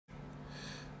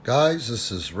Guys,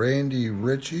 this is Randy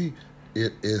Ritchie.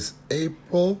 It is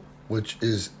April, which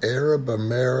is Arab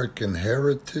American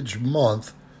Heritage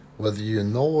Month, whether you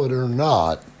know it or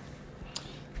not.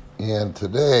 And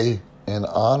today, in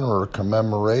honor or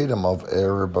commemoratum of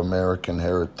Arab American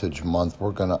Heritage Month,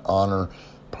 we're going to honor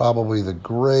probably the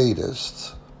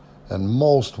greatest and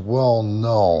most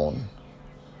well-known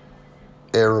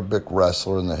Arabic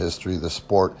wrestler in the history of the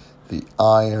sport, the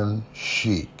Iron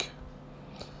Sheik.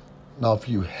 Now, if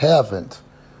you haven't,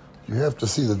 you have to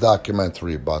see the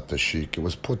documentary about the Sheik. It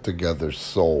was put together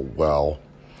so well.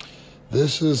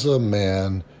 This is a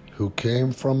man who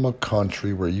came from a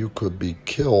country where you could be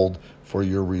killed for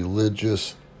your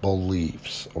religious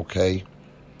beliefs, okay?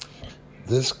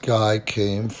 This guy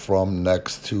came from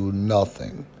next to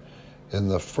nothing. In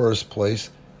the first place,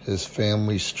 his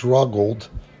family struggled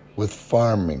with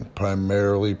farming,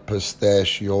 primarily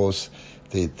pistachios.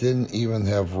 They didn't even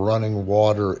have running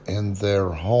water in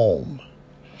their home.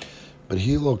 But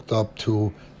he looked up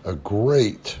to a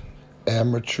great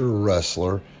amateur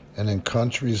wrestler, and in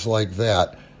countries like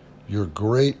that, your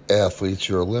great athletes,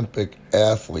 your Olympic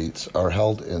athletes, are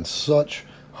held in such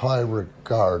high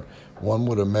regard. One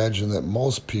would imagine that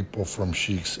most people from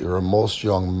Sheik's era, most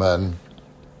young men,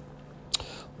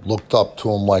 looked up to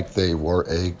him like they were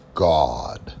a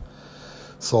god.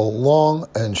 So long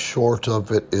and short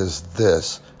of it is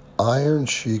this. Iron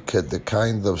Sheik had the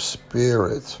kind of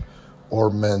spirit or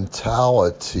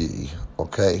mentality,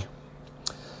 okay,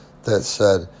 that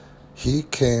said, he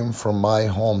came from my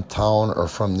hometown or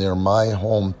from near my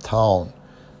hometown,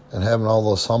 and having all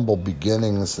those humble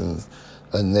beginnings in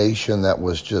a nation that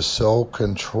was just so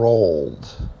controlled.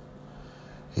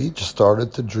 He just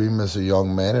started to dream as a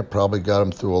young man. It probably got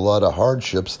him through a lot of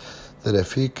hardships, that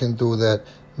if he can do that,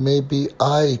 maybe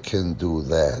I can do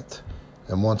that.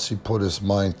 And once he put his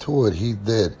mind to it, he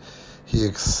did. He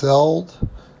excelled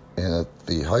at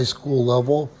the high school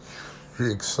level. He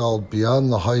excelled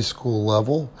beyond the high school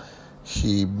level.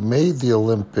 He made the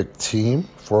Olympic team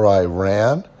for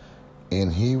Iran,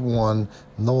 and he won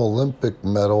no Olympic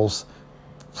medals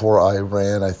for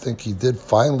Iran. I think he did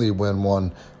finally win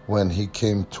one when he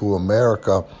came to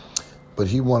America, but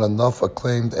he won enough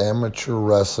acclaimed amateur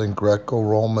wrestling,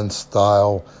 Greco-Roman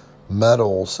style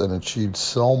medals, and achieved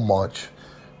so much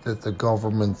that the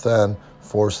government then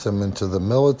forced him into the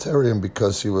military. And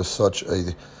because he was such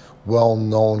a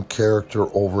well-known character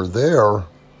over there,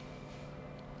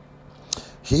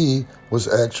 he was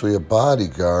actually a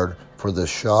bodyguard for the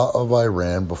Shah of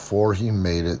Iran before he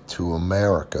made it to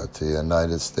America, to the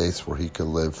United States, where he could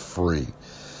live free.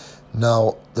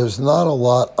 Now, there's not a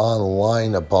lot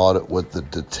online about it with the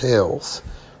details,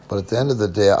 but at the end of the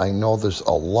day, I know there's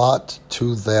a lot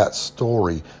to that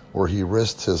story where he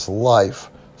risked his life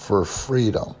for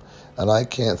freedom. And I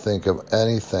can't think of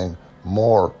anything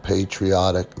more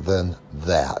patriotic than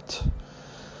that.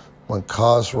 When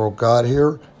Khosrow got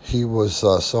here, he was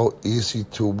so easy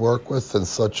to work with and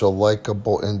such a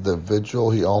likable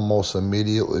individual, he almost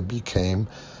immediately became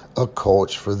a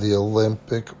coach for the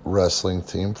Olympic wrestling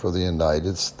team for the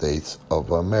United States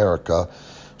of America.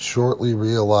 Shortly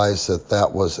realized that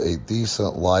that was a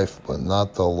decent life, but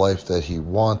not the life that he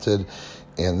wanted.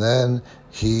 And then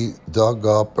he dug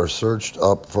up or searched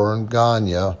up Vern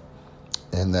Gagne,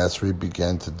 and that's where he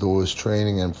began to do his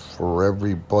training. And for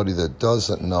everybody that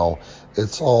doesn't know,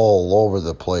 it's all over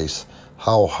the place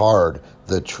how hard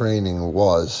the training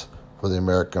was for the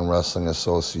American Wrestling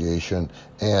Association,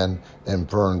 and in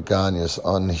Vern Gagne's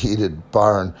unheated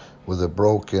barn with a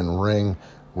broken ring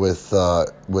with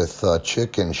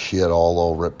chicken shit all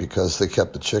over it, because they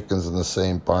kept the chickens in the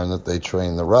same barn that they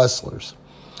trained the wrestlers.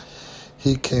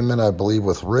 He came in, I believe,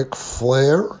 with Ric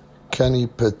Flair, Kenny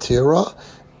Patera,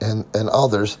 and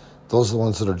others. Those are the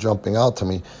ones that are jumping out to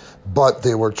me. But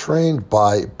they were trained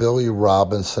by Billy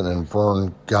Robinson and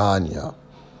Vern Gagne.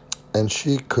 And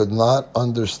she could not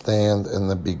understand in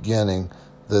the beginning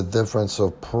the difference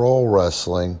of pro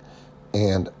wrestling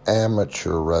and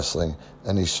amateur wrestling.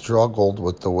 And he struggled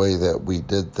with the way that we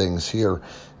did things here.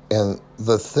 And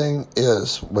the thing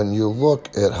is, when you look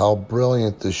at how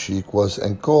brilliant the Sheik was,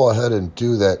 and go ahead and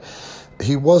do that,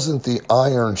 he wasn't the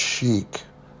Iron Sheik,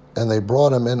 and they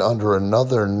brought him in under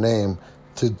another name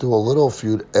to do a little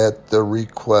feud at the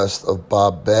request of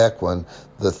Bob Backlund,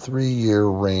 the 3-year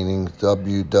reigning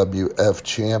WWF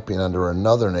champion, under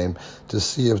another name, to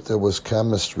see if there was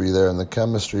chemistry there. And the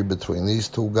chemistry between these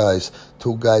two guys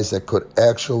that could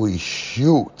actually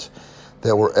shoot,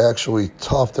 that were actually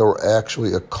tough, that were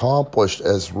actually accomplished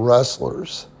as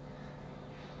wrestlers,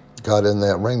 got in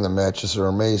that ring. The matches are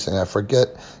amazing. I forget,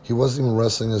 he wasn't even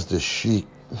wrestling as the Sheik.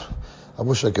 I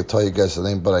wish I could tell you guys the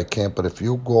name, but I can't. But if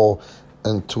you go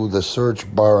into the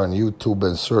search bar on YouTube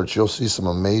and search, you'll see some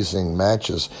amazing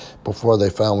matches before they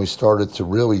finally started to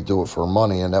really do it for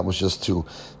money, and that was just to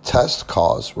test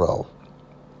Cosgrove.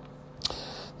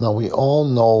 Now, we all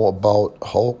know about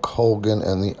Hulk Hogan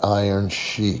and the Iron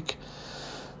Sheik.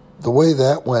 The way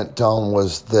that went down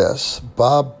was this.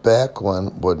 Bob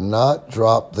Backlund would not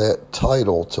drop that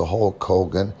title to Hulk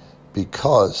Hogan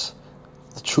because,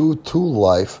 true to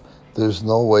life, there's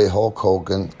no way Hulk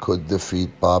Hogan could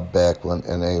defeat Bob Backlund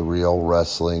in a real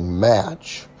wrestling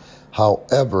match.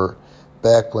 However,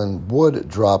 Backlund would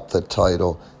drop the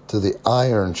title to the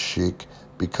Iron Sheik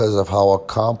because of how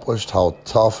accomplished, how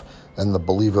tough, and the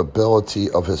believability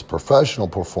of his professional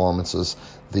performances,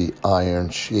 the Iron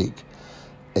Sheik.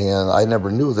 And I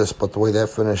never knew this, but the way that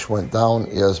finish went down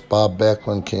is Bob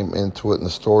Backlund came into it, and the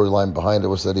storyline behind it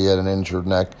was that he had an injured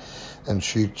neck, and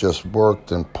Sheik just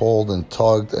worked and pulled and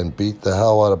tugged and beat the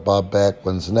hell out of Bob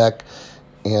Backlund's neck.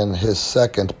 And his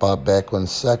second, Bob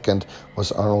Backlund's second,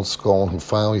 was Arnold Skaaland, who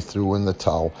finally threw in the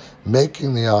towel,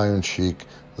 making the Iron Sheik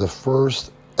the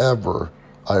first ever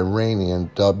Iranian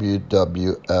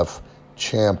WWF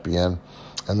champion.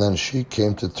 And then Sheik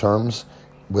came to terms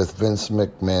with Vince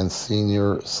McMahon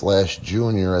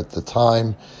Sr./Jr. at the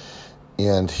time,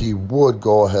 and he would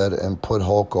go ahead and put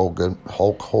Hulk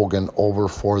Hogan over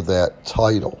for that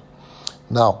title.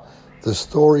 Now, the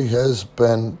story has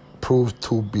been proved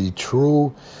to be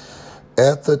true.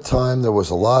 At the time, there was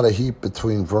a lot of heat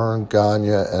between Vern Gagne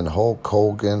and Hulk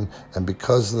Hogan, and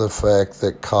because of the fact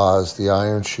that Kaz, the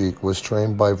Iron Sheik, was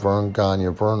trained by Vern Gagne,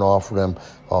 Vern offered him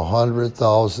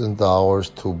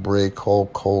 $100,000 to break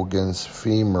Hulk Hogan's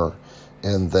femur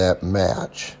in that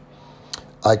match.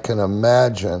 I can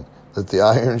imagine that the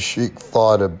Iron Sheik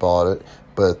thought about it,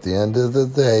 but at the end of the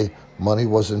day, money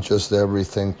wasn't just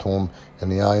everything to him,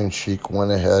 and the Iron Sheik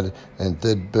went ahead and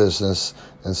did business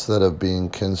instead of being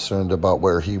concerned about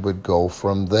where he would go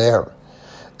from there.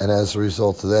 And as a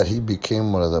result of that, he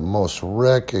became one of the most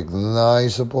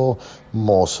recognizable,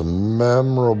 most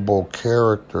memorable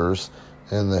characters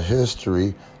in the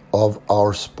history of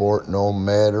our sport, no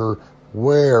matter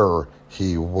where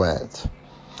he went.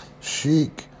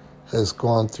 Sheik has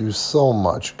gone through so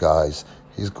much, guys.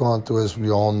 He's gone through, as we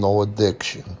all know,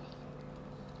 addiction.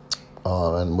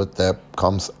 And with that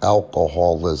comes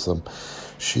alcoholism.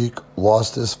 Sheik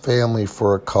lost his family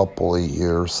for a couple of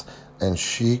years, and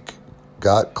Sheik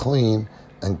got clean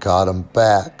and got him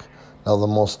back. Now, the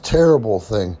most terrible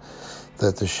thing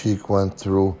that the Sheik went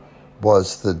through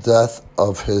was the death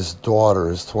of his daughter,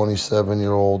 his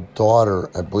 27-year-old daughter.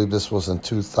 I believe this was in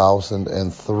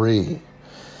 2003.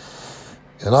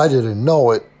 And I didn't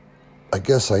know it. I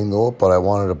guess I knew it, but I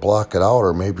wanted to block it out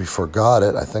or maybe forgot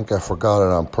it. I think I forgot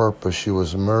it on purpose. She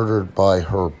was murdered by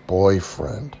her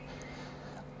boyfriend.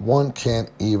 One can't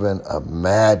even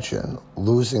imagine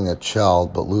losing a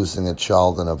child, but losing a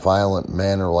child in a violent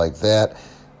manner like that.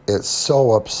 It's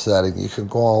so upsetting. You can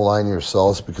go online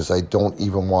yourselves because I don't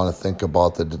even want to think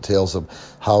about the details of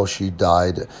how she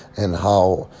died and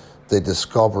how they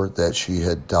discovered that she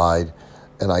had died.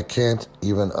 And I can't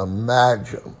even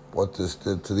imagine what this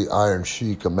did to the Iron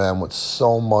Sheik, a man with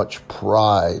so much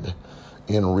pride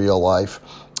in real life,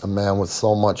 a man with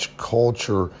so much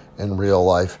culture in real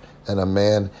life, and a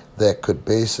man that could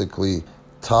basically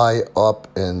tie up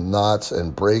in knots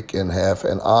and break in half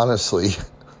and honestly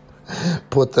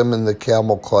put them in the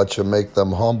camel clutch and make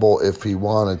them humble if he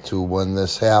wanted to when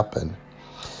this happened.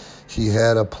 He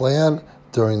had a plan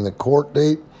during the court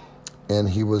date, and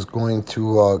he was going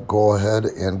to go ahead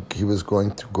and he was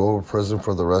going to go to prison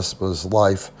for the rest of his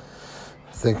life,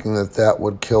 thinking that that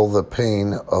would kill the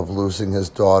pain of losing his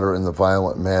daughter in the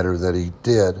violent manner that he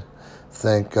did.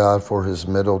 Thank God for his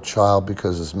middle child,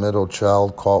 because his middle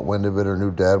child caught wind of it. Her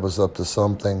new dad was up to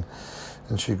something,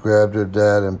 and she grabbed her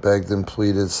dad and begged and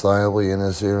pleaded silently in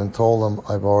his ear and told him,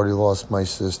 "I've already lost my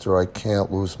sister. I can't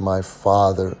lose my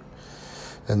father."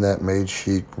 And that made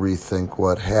Sheik rethink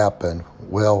what happened.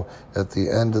 Well, at the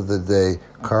end of the day,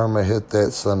 karma hit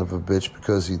that son of a bitch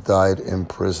because he died in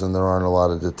prison. There aren't a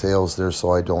lot of details there,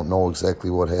 so I don't know exactly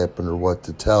what happened or what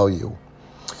to tell you.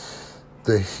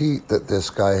 The heat that this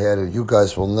guy had, and you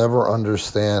guys will never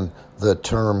understand the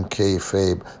term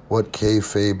kayfabe, what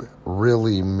kayfabe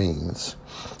really means.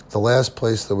 The last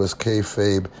place there was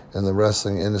kayfabe in the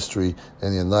wrestling industry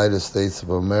in the United States of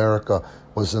America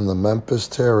was in the Memphis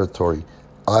territory.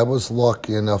 I was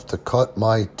lucky enough to cut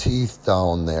my teeth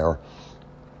down there,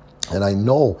 and I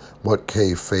know what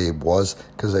kayfabe was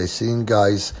because I seen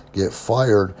guys get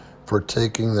fired for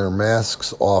taking their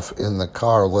masks off in the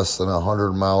car less than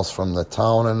 100 miles from the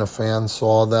town, and the fans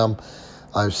saw them.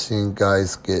 I've seen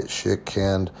guys get shit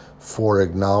canned for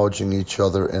acknowledging each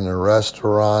other in a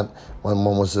restaurant when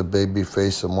one was a baby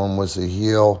face and one was a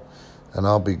heel. And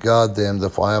I'll be goddamned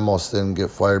if I almost didn't get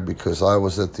fired because I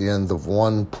was at the end of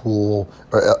one pool,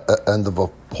 or end of a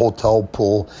hotel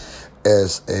pool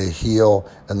as a heel,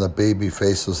 and the baby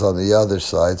face was on the other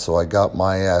side, so I got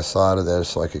my ass out of there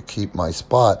so I could keep my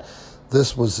spot.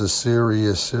 This was a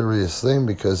serious thing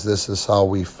because this is how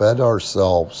we fed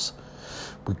ourselves.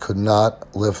 We could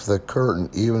not lift the curtain.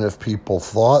 Even if people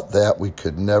thought that, we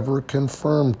could never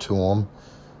confirm to them,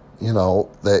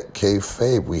 that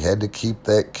kayfabe. We had to keep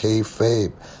that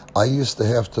kayfabe. I used to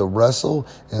have to wrestle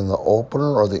in the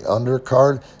opener or the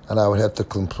undercard, and I would have to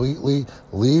completely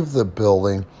leave the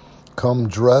building, come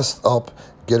dressed up,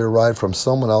 get a ride from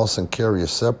someone else, and carry a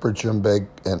separate gym bag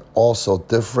and also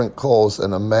different clothes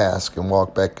and a mask and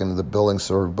walk back into the building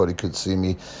so everybody could see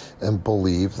me and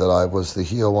believe that I was the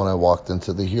heel when I walked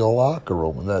into the heel locker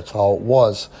room. And that's how it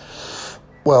was.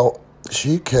 Well,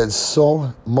 Sheik had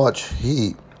so much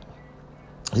heat.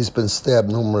 He's been stabbed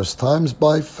numerous times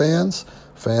by fans.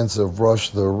 Fans have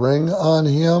rushed the ring on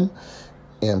him,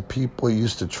 and people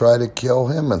used to try to kill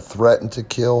him and threaten to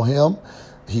kill him.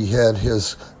 He had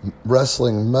his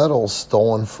wrestling medals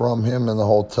stolen from him in the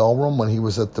hotel room when he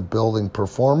was at the building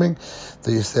performing.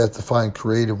 They used to have to find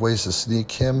creative ways to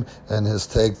sneak him and his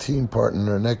tag team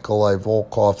partner Nikolai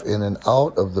Volkov in and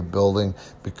out of the building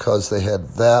because they had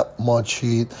that much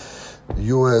heat.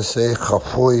 USA,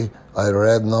 Chapuy, I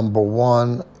read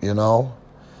 #1,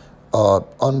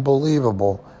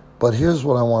 unbelievable. But here's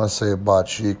what I want to say about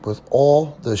Sheik. With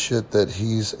all the shit that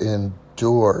he's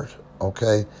endured,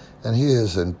 okay, and he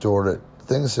has endured it,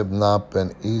 things have not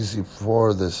been easy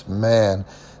for this man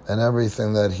and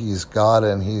everything that he's got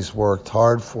and he's worked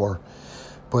hard for.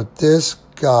 But this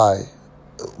guy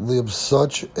lives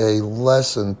such a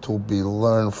lesson to be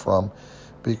learned from,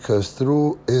 because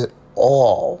through it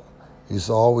all,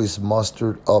 he's always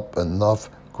mustered up enough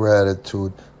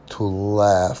gratitude to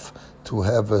laugh, to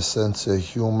have a sense of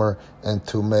humor, and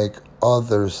to make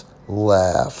others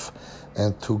laugh,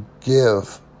 and to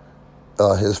give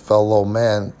his fellow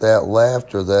man that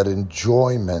laughter, that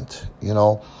enjoyment.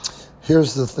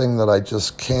 Here's the thing that I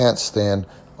just can't stand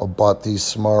about these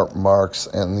smart marks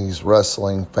and these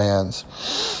wrestling fans.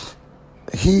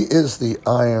 He is the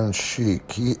Iron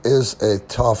Sheik. He is a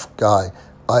tough guy.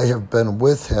 I have been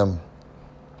with him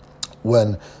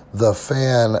when the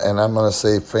fan, and I'm going to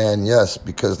say fan, yes,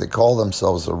 because they call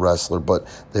themselves a wrestler, but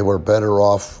they were better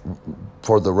off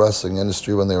for the wrestling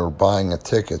industry when they were buying a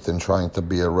ticket than trying to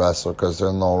be a wrestler, because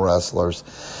they're no wrestlers.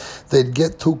 They'd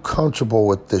get too comfortable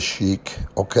with the Sheik,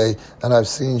 okay? And I've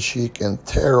seen Sheik in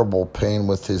terrible pain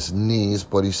with his knees,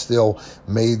 but he still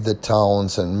made the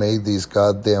towns and made these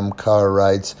goddamn car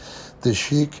rides. The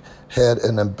Sheik had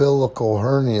an umbilical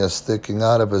hernia sticking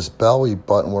out of his belly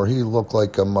button where he looked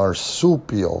like a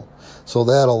marsupial. So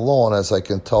that alone, as I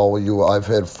can tell you, I've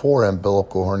had 4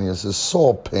 umbilical hernias, is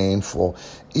so painful.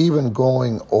 Even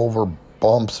going over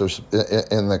bumps or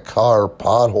in the car,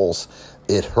 potholes,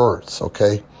 it hurts,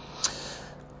 okay?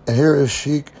 And here is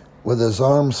Sheik with his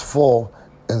arms full,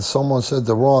 and someone said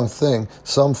the wrong thing.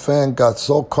 Some fan got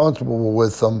so comfortable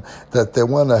with him that they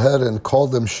went ahead and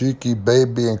called him Sheiky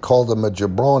Baby and called him a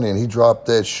jabroni, and he dropped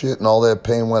that shit and all that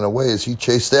pain went away as he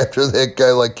chased after that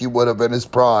guy like he would have been his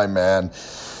prime, man.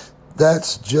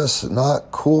 That's just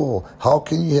not cool. How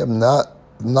can you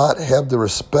not have the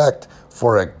respect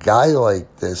for a guy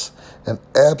like this, an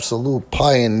absolute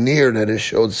pioneer that has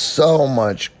showed so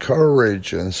much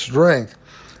courage and strength?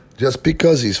 Just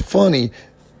because he's funny,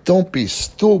 don't be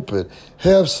stupid.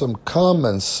 Have some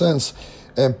common sense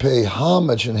and pay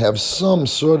homage and have some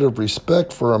sort of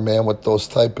respect for a man with those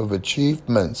type of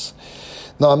achievements.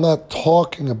 Now, I'm not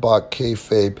talking about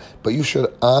kayfabe, but you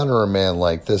should honor a man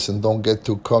like this and don't get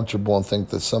too comfortable and think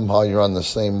that somehow you're on the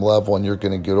same level and you're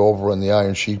going to get over on the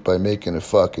Iron Sheik by making a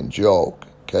fucking joke,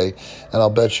 okay? And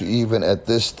I'll bet you even at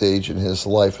this stage in his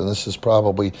life, and this is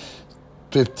probably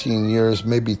 15 years,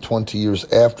 maybe 20 years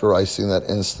after I seen that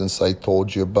instance I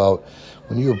told you about,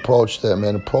 when you approach that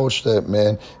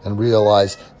man and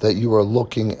realize that you are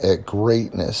looking at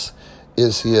greatness.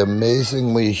 Is he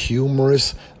amazingly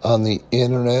humorous on the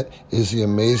internet? Is he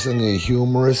amazingly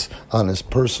humorous on his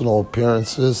personal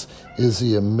appearances? Is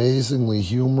he amazingly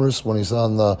humorous when he's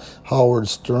on the Howard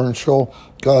Stern show?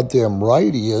 Goddamn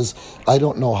right he is. I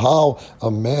don't know how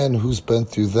a man who's been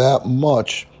through that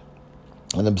much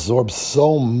and absorbs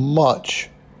so much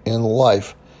in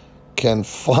life can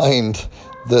find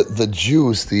the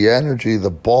juice, the energy,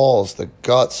 the balls, the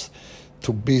guts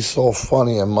to be so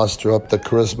funny and muster up the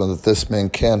charisma that this man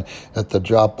can at the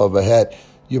drop of a hat.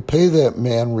 you pay that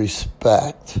man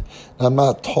respect. I'm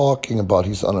not talking about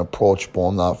he's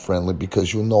unapproachable, not friendly,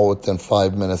 because you know within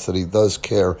 5 minutes that he does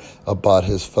care about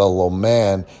his fellow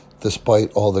man,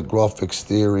 despite all the gruff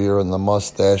exterior and the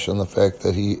mustache and the fact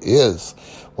that he is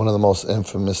one of the most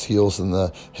infamous heels in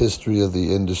the history of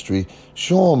the industry.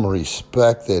 Show him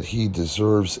respect that he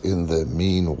deserves in the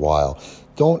meanwhile.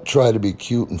 Don't try to be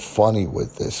cute and funny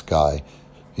with this guy.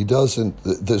 He doesn't,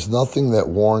 there's nothing that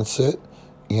warrants it.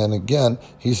 And again,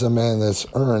 he's a man that's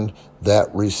earned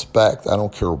that respect. I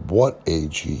don't care what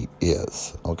age he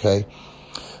is, okay?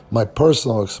 My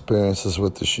personal experiences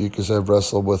with the Sheik is I've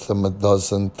wrestled with him a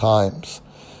dozen times.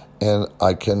 And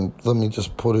let me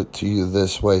just put it to you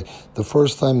this way. The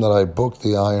first time that I booked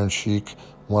the Iron Sheik,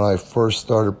 when I first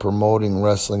started promoting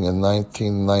wrestling in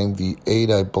 1998,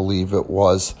 I believe it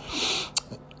was,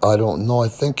 I don't know, I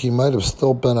think he might have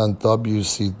still been on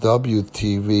WCW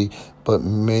TV, but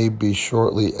maybe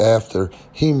shortly after.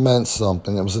 He meant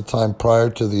something. It was a time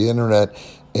prior to the internet,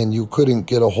 and you couldn't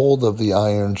get a hold of the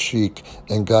Iron Sheik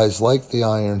and guys like the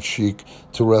Iron Sheik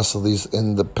to wrestle these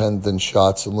independent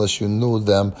shots unless you knew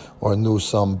them or knew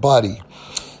somebody.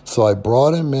 So I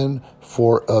brought him in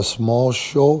for a small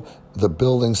show. The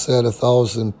building sat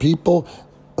 1,000 people.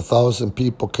 1,000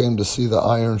 people came to see the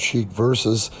Iron Sheik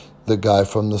versus the guy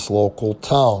from this local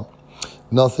town.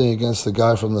 Nothing against the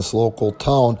guy from this local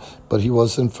town, but he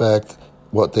was in fact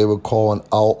what they would call an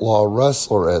outlaw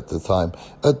wrestler at the time.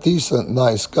 A decent,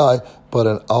 nice guy, but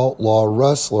an outlaw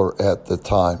wrestler at the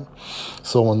time.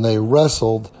 So when they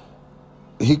wrestled,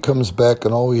 he comes back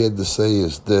and all he had to say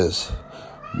is this: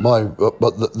 but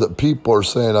the people are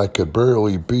saying I could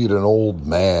barely beat an old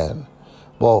man.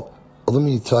 Well, let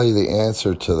me tell you the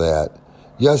answer to that.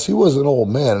 Yes, he was an old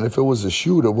man, and if it was a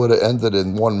shoot, it would have ended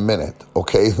in 1 minute,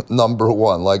 okay? Number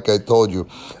one, like I told you,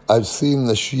 I've seen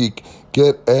the Sheik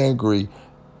get angry,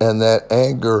 and that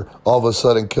anger all of a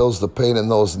sudden kills the pain in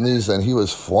those knees, and he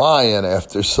was flying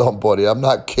after somebody. I'm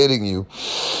not kidding you.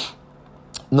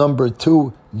 Number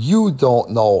two, you don't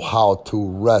know how to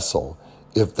wrestle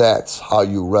if that's how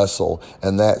you wrestle,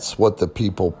 and that's what the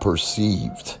people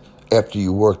perceived after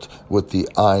you worked with the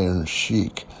Iron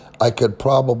Sheik. I could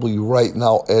probably right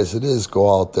now, as it is,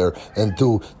 go out there and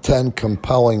do 10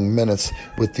 compelling minutes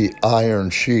with the Iron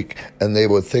Sheik, and they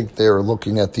would think they were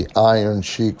looking at the Iron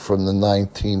Sheik from the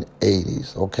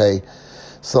 1980s, okay?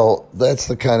 So that's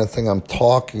the kind of thing I'm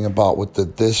talking about with the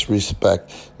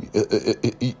disrespect.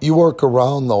 You work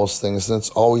around those things, and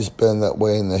it's always been that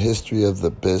way in the history of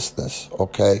the business,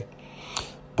 okay?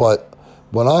 But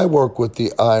when I work with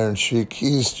the Iron Sheik,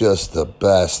 he's just the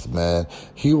best, man.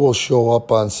 He will show up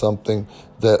on something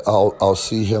that I'll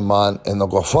see him on, and they'll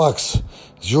go, "Fox,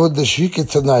 you're the Sheik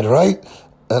tonight, right?"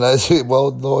 And I say,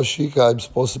 "Well, no, Sheik, I'm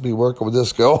supposed to be working with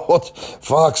this guy." "Oh,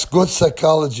 Fox, good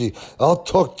psychology. I'll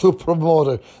talk to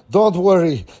promoter. Don't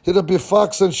worry, it'll be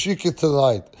Fox and Sheik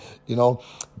tonight." You know,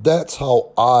 that's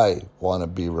how I want to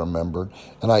be remembered.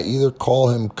 And I either call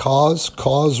him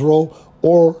Cosro,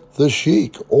 or the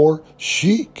Sheik, or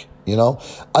Sheik, you know.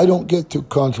 I don't get too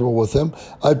comfortable with him.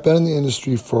 I've been in the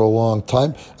industry for a long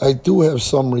time. I do have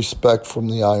some respect from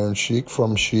the Iron Sheik,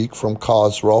 from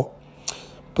Cosro.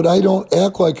 But I don't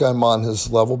act like I'm on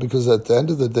his level, because at the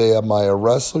end of the day, am I a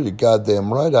wrestler? You're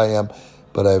goddamn right I am.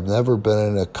 But I've never been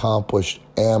an accomplished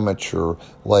amateur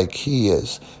like he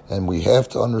is. And we have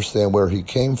to understand where he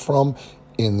came from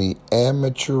in the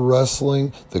amateur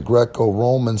wrestling, the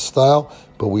Greco-Roman style,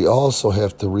 but we also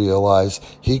have to realize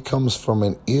he comes from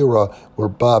an era where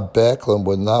Bob Backlund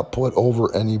would not put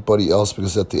over anybody else,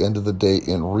 because at the end of the day,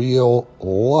 in real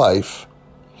life,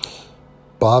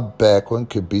 Bob Backlund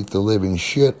could beat the living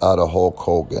shit out of Hulk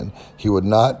Hogan. He would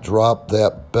not drop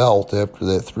that belt after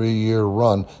that 3-year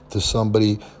run to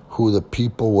somebody who the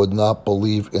people would not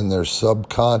believe in their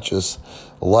subconscious,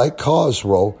 like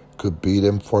Cosro, could beat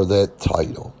him for that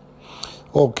title.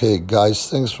 Okay, guys,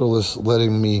 thanks for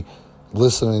listening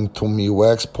to me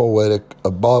wax poetic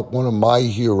about one of my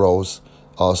heroes,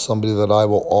 somebody that I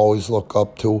will always look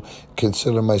up to,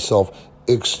 consider myself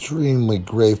extremely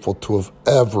grateful to have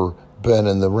ever been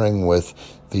in the ring with,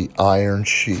 the Iron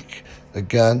Sheik.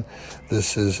 Again,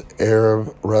 this is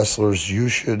Arab Wrestlers You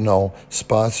Should Know,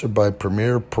 sponsored by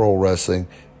Premier Pro Wrestling,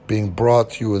 being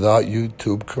brought to you without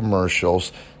YouTube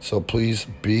commercials. So please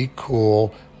be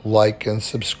cool, like and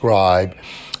subscribe.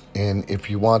 And if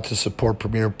you want to support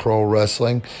Premier Pro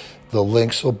Wrestling, the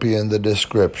links will be in the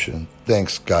description.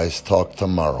 Thanks, guys. Talk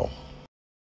tomorrow.